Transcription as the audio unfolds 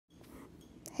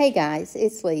Hey guys,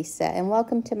 it's Lisa and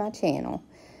welcome to my channel.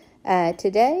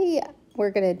 Today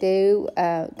we're going to do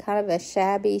kind of a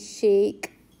shabby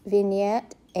chic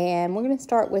vignette, and we're going to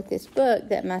start with this book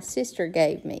that my sister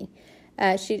gave me.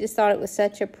 She just thought it was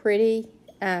such a pretty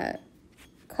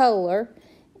color,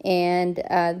 and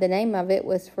the name of it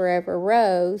was Forever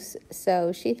Rose,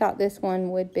 so she thought this one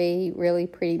would be really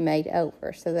pretty made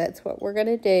over. So that's what we're going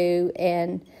to do,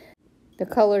 and the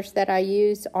colors that I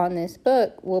use on this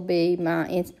book will be my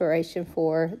inspiration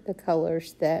for the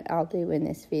colors that I'll do in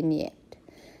this vignette.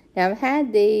 Now, I've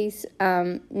had these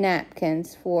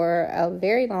napkins for a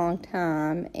very long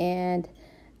time, and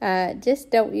just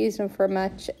don't use them for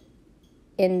much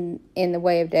in the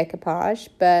way of decoupage,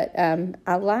 but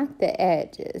I like the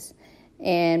edges.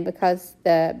 And because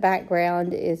the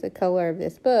background is the color of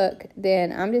this book,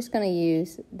 then I'm just going to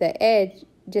use the edge,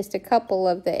 just a couple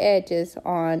of the edges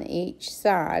on each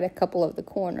side, a couple of the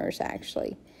corners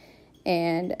actually.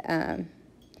 And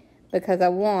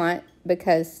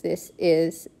because this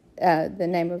is the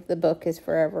name of the book is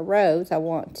Forever Rose, I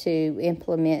want to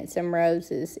implement some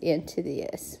roses into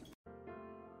this.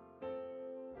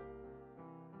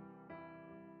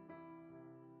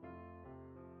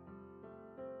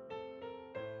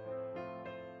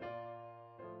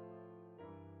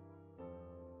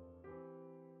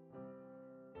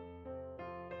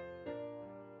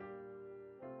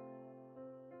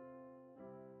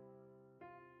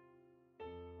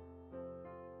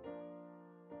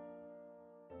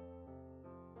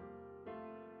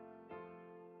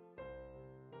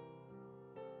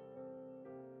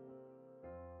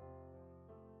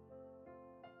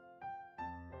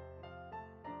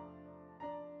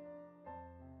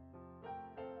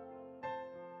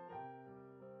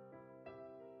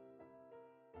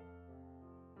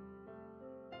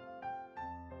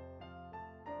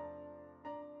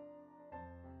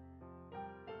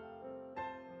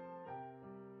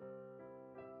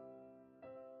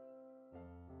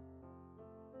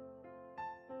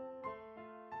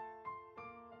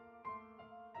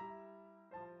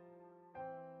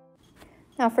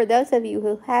 Now, for those of you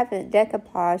who haven't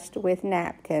decoupaged with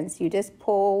napkins, you just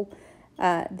pull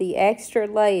the extra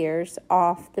layers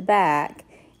off the back,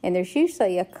 and there's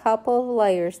usually a couple of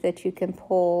layers that you can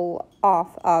pull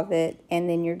off of it, and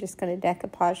then you're just going to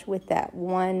decoupage with that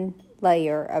one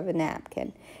layer of a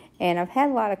napkin. And I've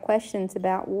had a lot of questions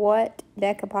about what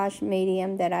decoupage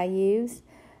medium that I use.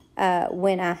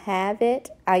 When I have it,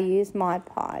 I use Mod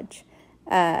Podge.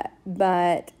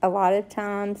 But a lot of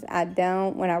times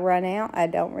when I run out, I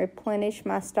don't replenish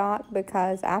my stock,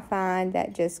 because I find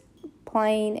that just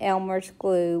plain Elmer's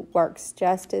glue works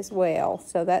just as well.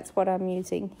 So that's what I'm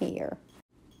using here.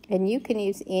 And you can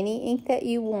use any ink that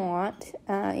you want,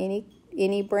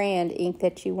 any brand ink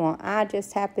that you want. I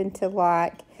just happen to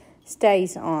like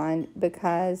Stays On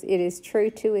because it is true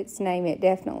to its name. It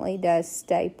definitely does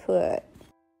stay put.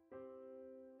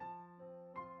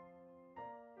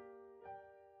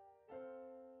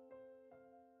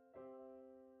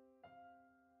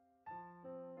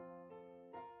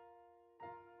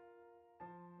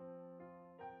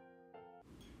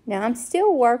 Now, I'm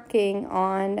still working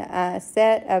on a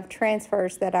set of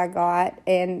transfers that I got,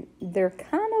 and they're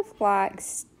kind of like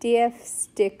stiff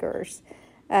stickers,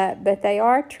 but they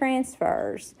are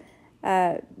transfers,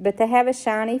 but they have a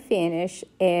shiny finish,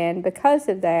 and because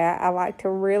of that, I like to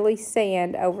really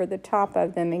sand over the top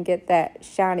of them and get that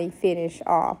shiny finish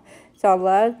off. So I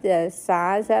love the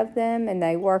size of them, and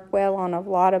they work well on a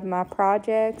lot of my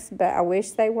projects, but I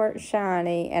wish they weren't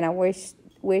shiny, and I wish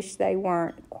they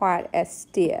weren't quite as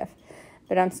stiff.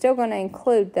 But I'm still going to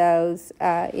include those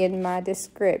in my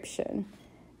description,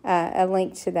 a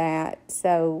link to that,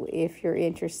 so if you're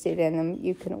interested in them,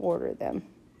 you can order them.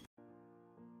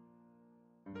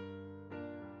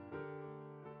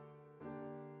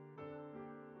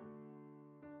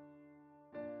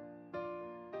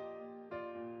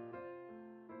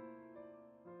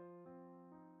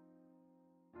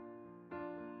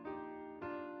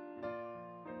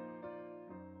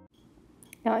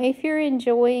 Now, if you're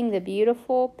enjoying the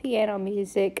beautiful piano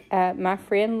music my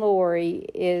friend Lori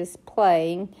is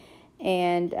playing,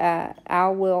 and I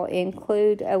will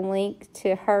include a link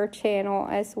to her channel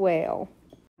as well.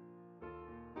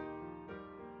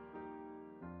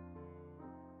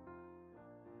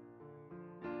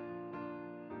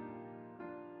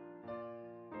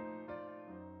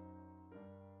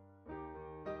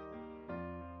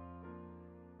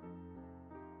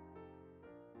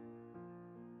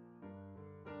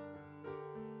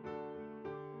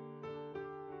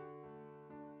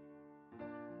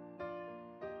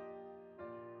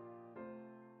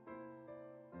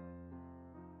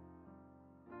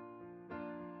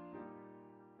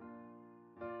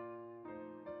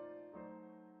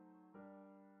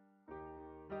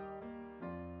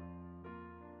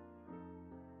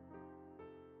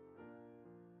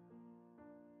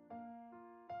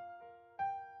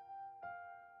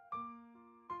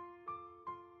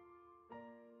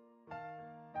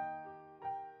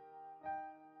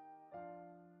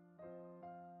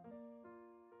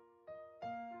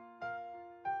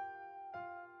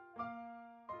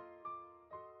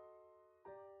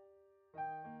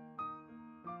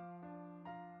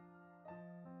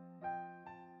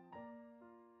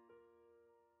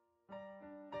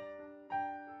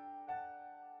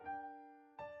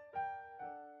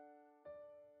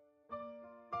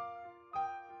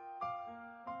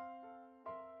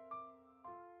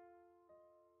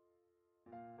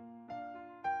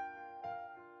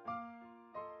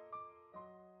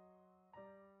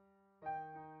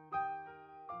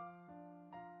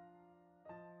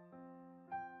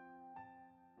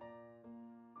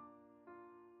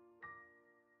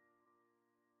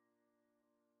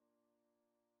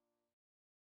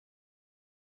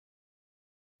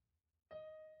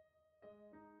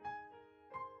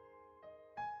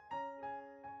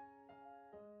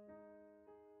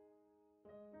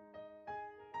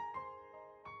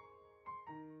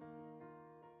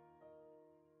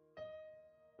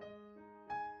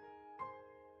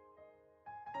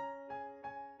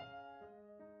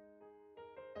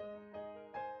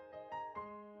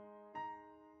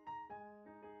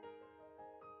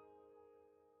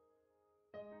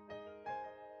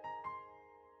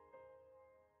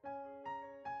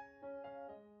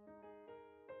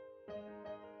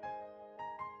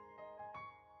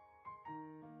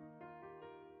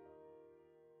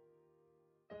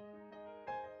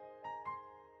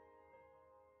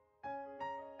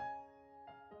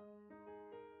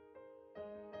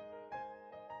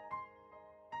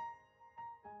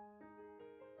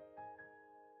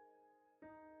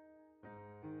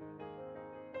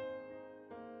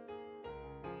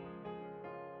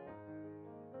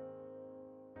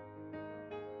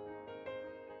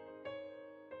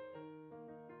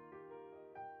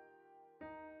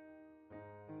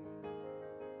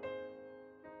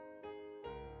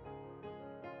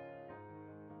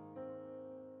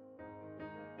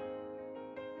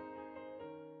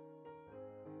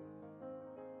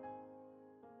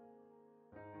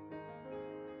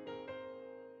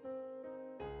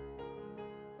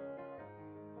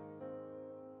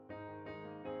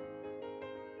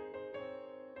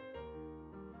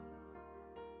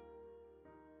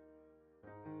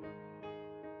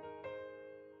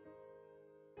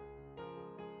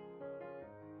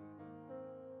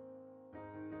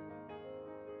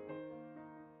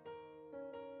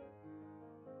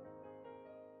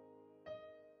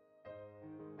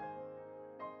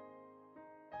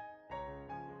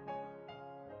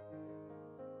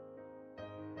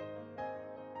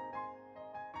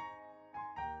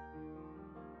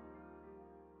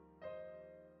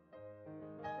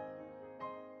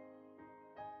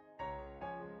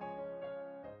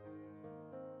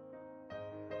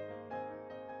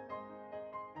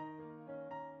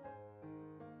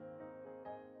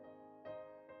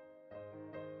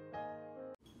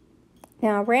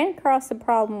 Now, I ran across a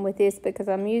problem with this because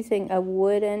I'm using a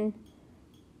wooden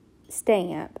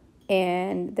stamp,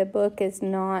 and the book is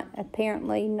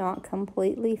apparently not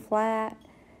completely flat.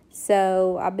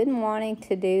 So I've been wanting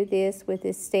to do this with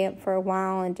this stamp for a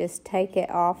while and just take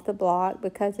it off the block.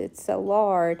 Because it's so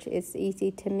large, it's easy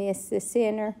to miss the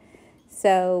center.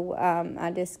 So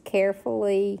I just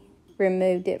carefully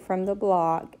removed it from the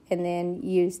block and then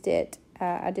used it.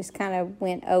 I just kind of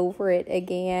went over it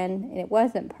again, and it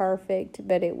wasn't perfect,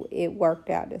 but it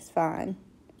worked out just fine.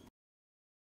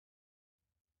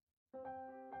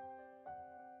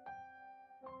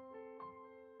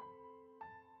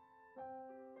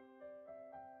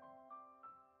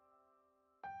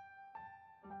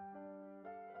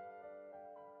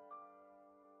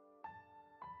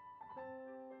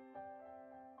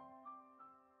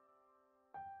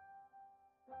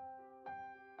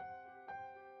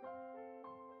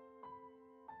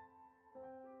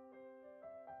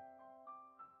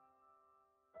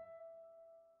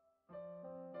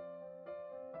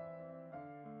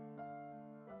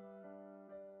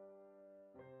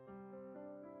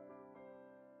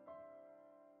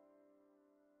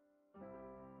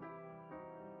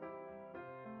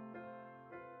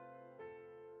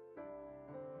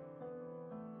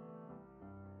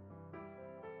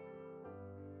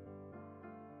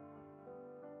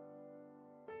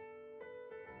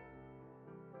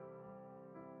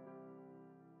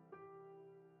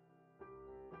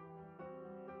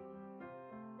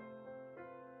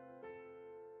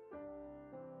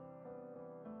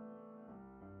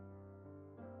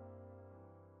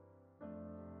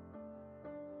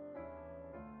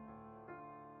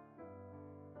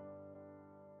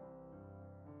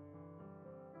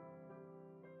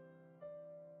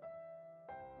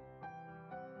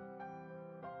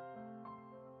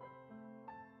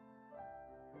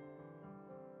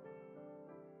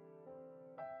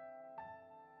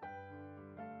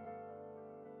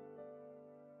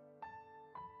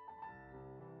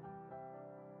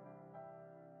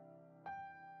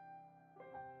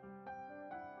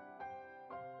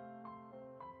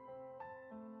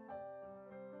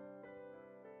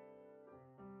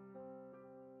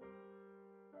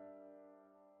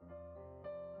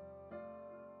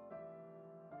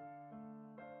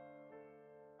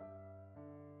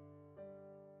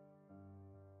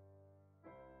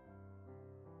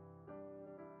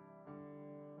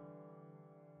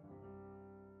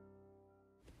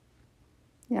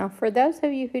 Now, for those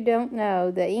of you who don't know,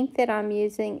 the ink that I'm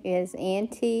using is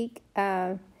antiquing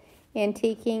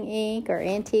ink or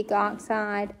antique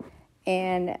oxide,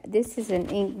 and this is an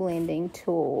ink blending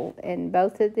tool, and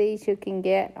both of these you can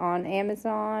get on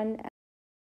Amazon.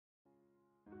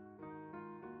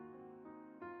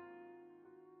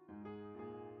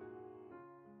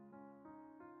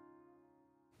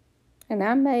 And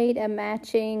I made a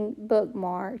matching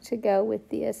bookmark to go with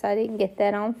this. I didn't get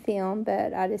that on film,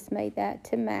 but I just made that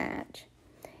to match.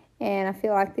 And I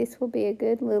feel like this will be a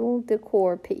good little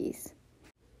decor piece.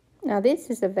 Now, this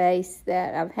is a vase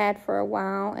that I've had for a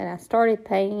while, and I started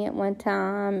painting it one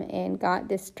time and got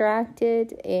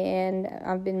distracted, and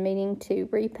I've been meaning to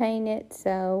repaint it,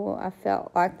 so I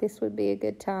felt like this would be a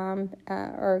good time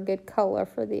or a good color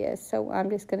for this. So I'm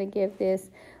just going to give this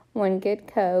one good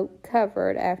coat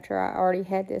covered after I already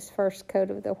had this first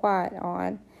coat of the white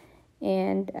on,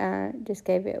 and just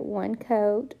gave it one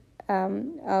coat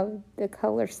of the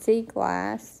color sea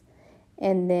glass,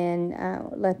 and then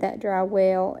let that dry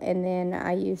well, and then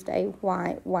I used a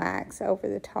white wax over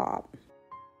the top.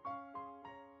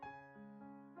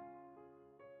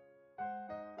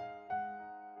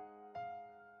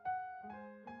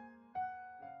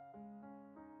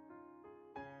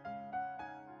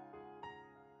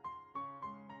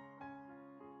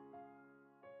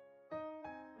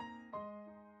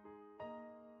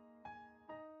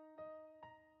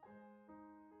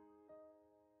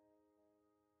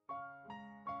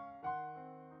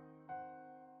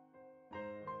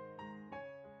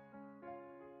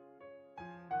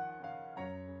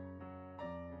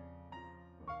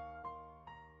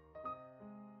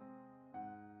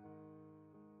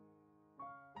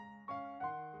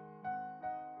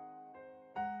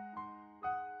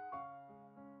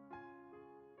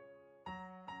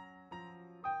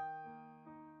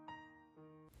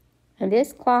 And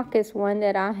this clock is one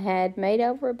that I had made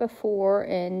over before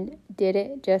and did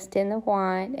it just in the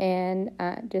white, and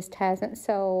just hasn't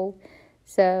sold.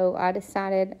 So I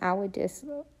decided I would just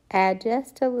add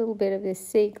just a little bit of this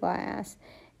sea glass,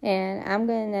 and I'm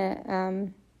going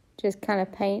to just kind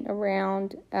of paint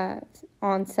around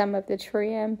on some of the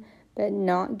trim, but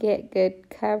not get good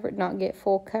coverage, not get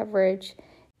full coverage.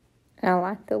 And I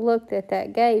like the look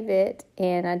that gave it,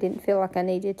 and I didn't feel like I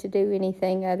needed to do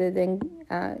anything other than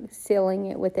sealing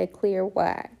it with a clear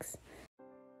wax.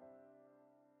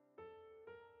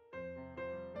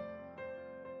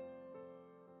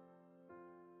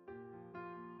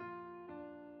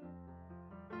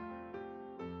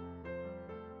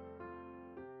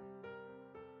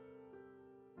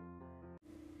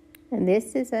 And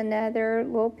this is another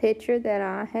little picture that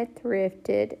I had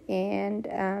thrifted,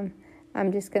 and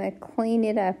I'm just going to clean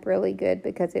it up really good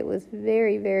because it was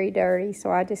very, very dirty. So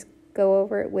I just go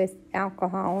over it with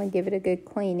alcohol and give it a good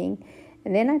cleaning.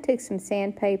 And then I took some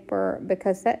sandpaper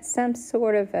because that's some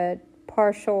sort of a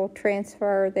partial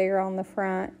transfer there on the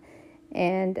front.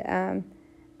 And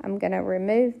I'm going to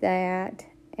remove that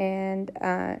and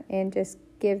just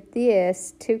give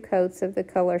this 2 coats of the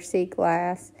color Sea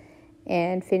Glass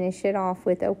and finish it off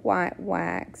with a white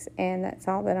wax. And that's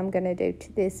all that I'm going to do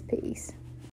to this piece.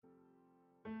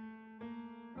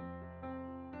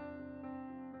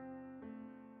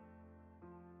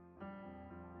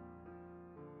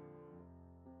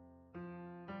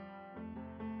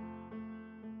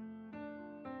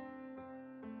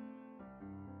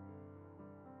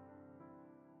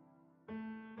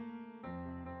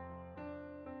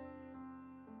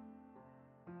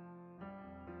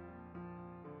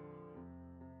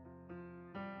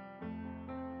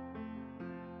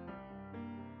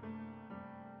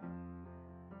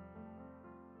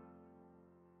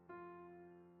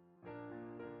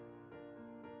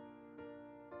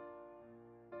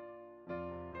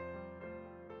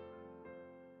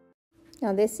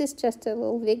 Now this is just a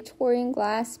little Victorian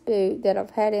glass boot that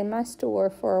I've had in my store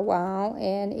for a while,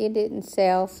 and it didn't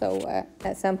sell, so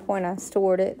at some point I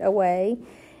stored it away.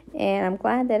 And I'm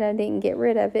glad that I didn't get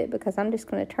rid of it because I'm just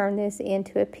going to turn this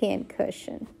into a pin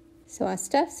cushion. So I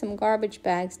stuffed some garbage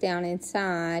bags down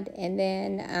inside, and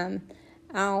then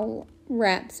I'll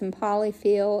wrap some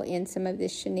polyfill in some of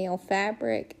this chenille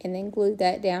fabric and then glue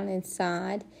that down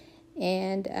inside,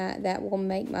 and that will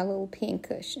make my little pin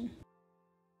cushion.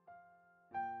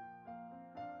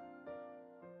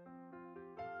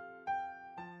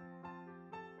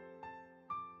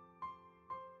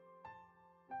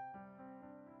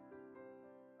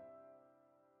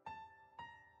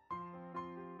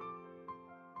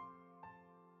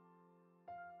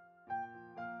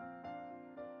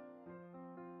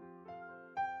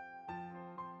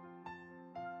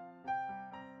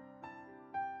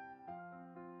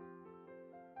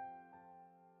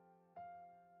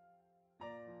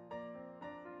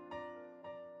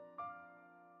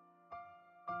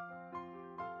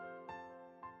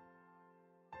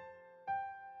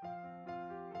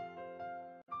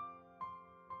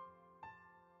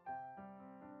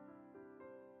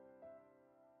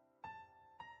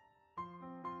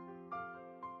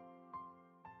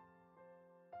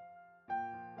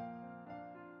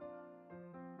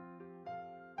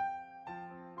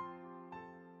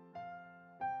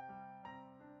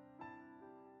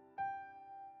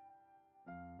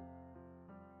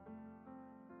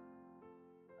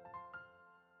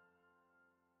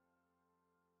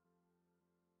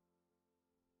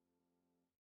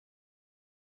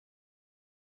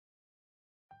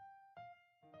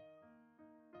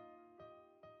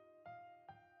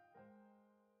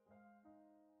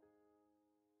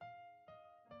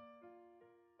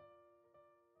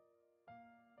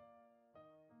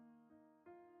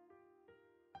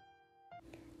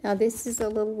 Now this is a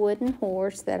little wooden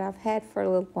horse that I've had for a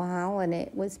little while, and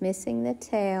it was missing the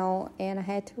tail, and I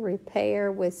had to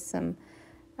repair with some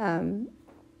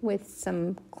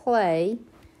clay,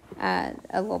 a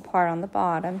little part on the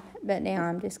bottom. But now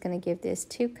I'm just going to give this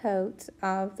 2 coats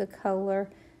of the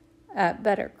color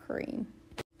buttercream.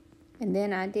 And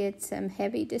then I did some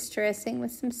heavy distressing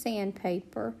with some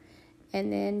sandpaper,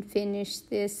 and then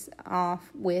finished this off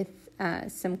with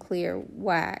some clear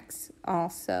wax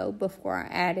also before I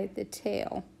added the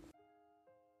tail.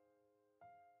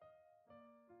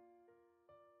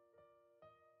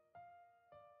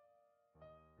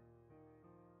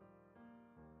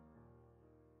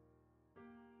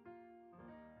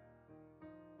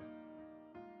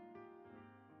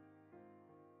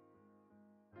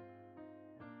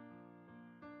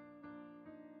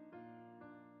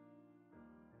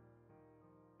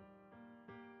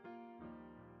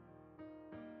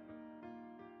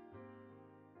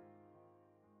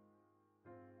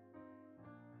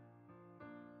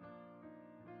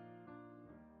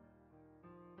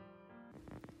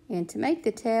 And to make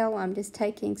the tail, I'm just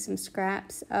taking some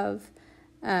scraps of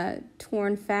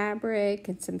torn fabric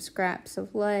and some scraps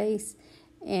of lace,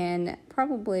 and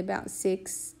probably about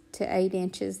 6 to 8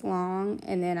 inches long.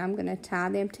 And then I'm going to tie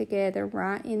them together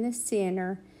right in the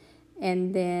center,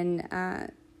 and then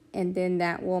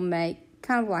that will make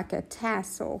kind of like a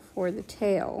tassel for the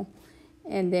tail.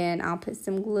 And then I'll put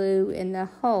some glue in the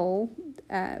hole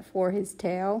for his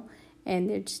tail,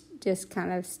 and just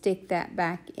kind of stick that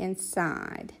back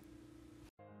inside.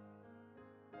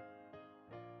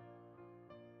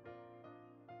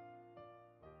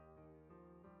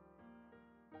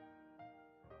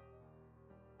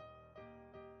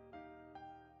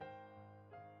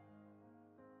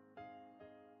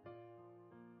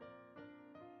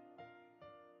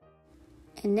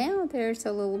 And now there's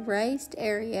a little raised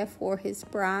area for his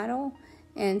bridle,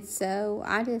 and so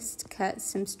I just cut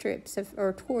some strips of,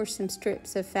 or tore some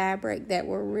strips of fabric that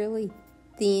were really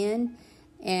thin,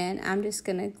 and I'm just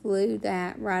going to glue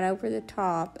that right over the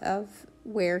top of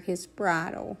where his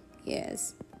bridle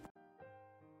is.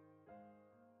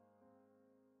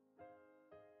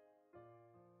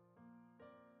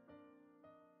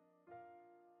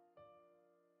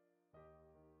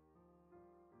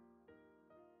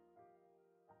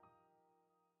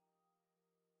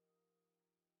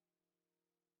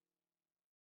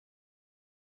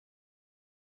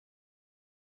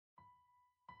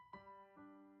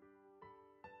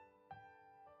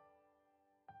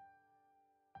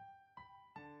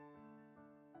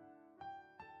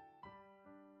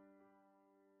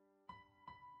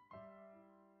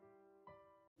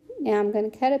 Now I'm going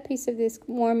to cut a piece of this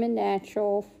Warm and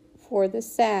Natural for the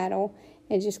saddle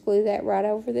and just glue that right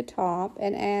over the top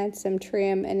and add some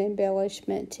trim and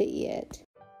embellishment to it.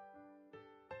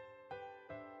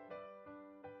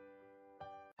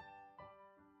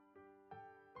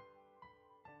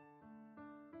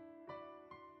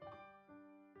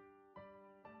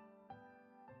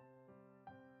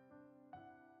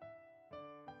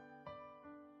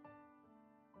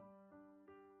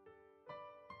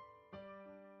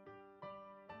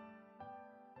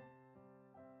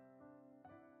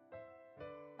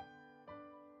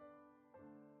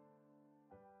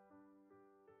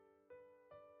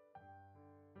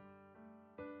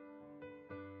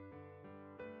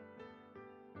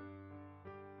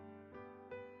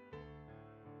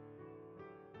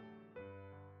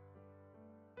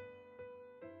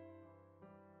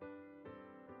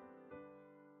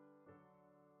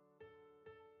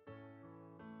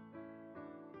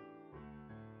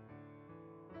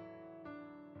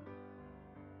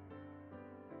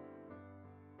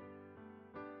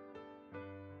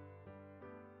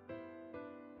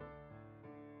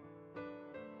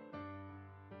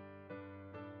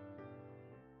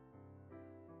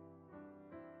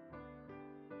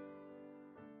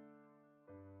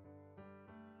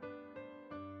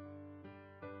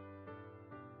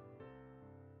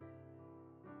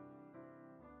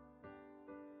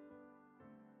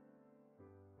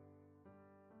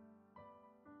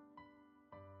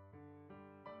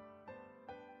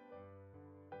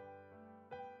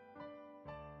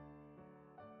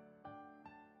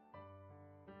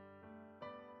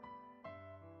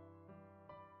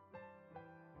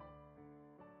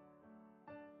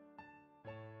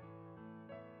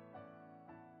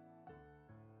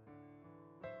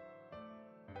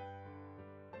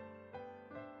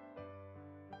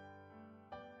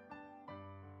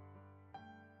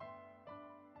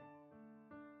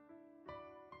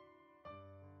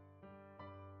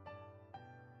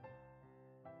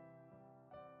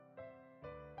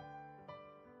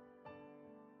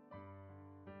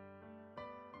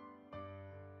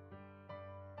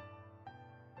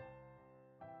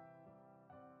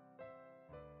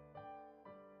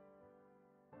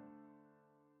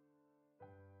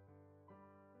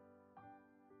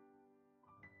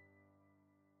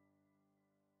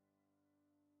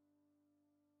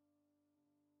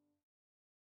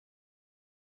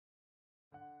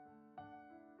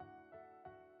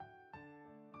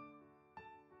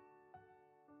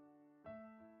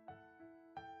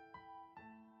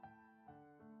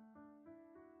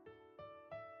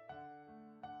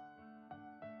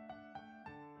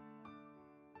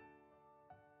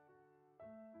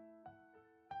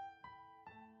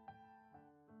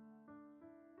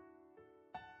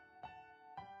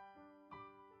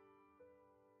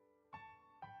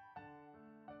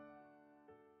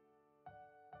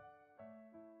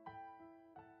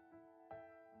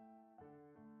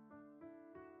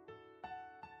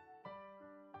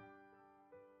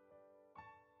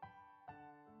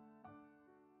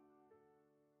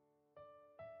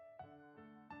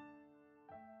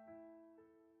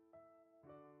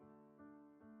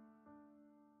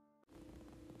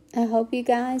 I hope you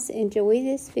guys enjoy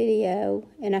this video,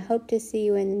 and I hope to see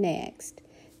you in the next.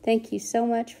 Thank you so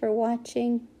much for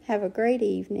watching. Have a great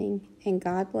evening, and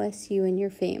God bless you and your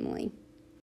family.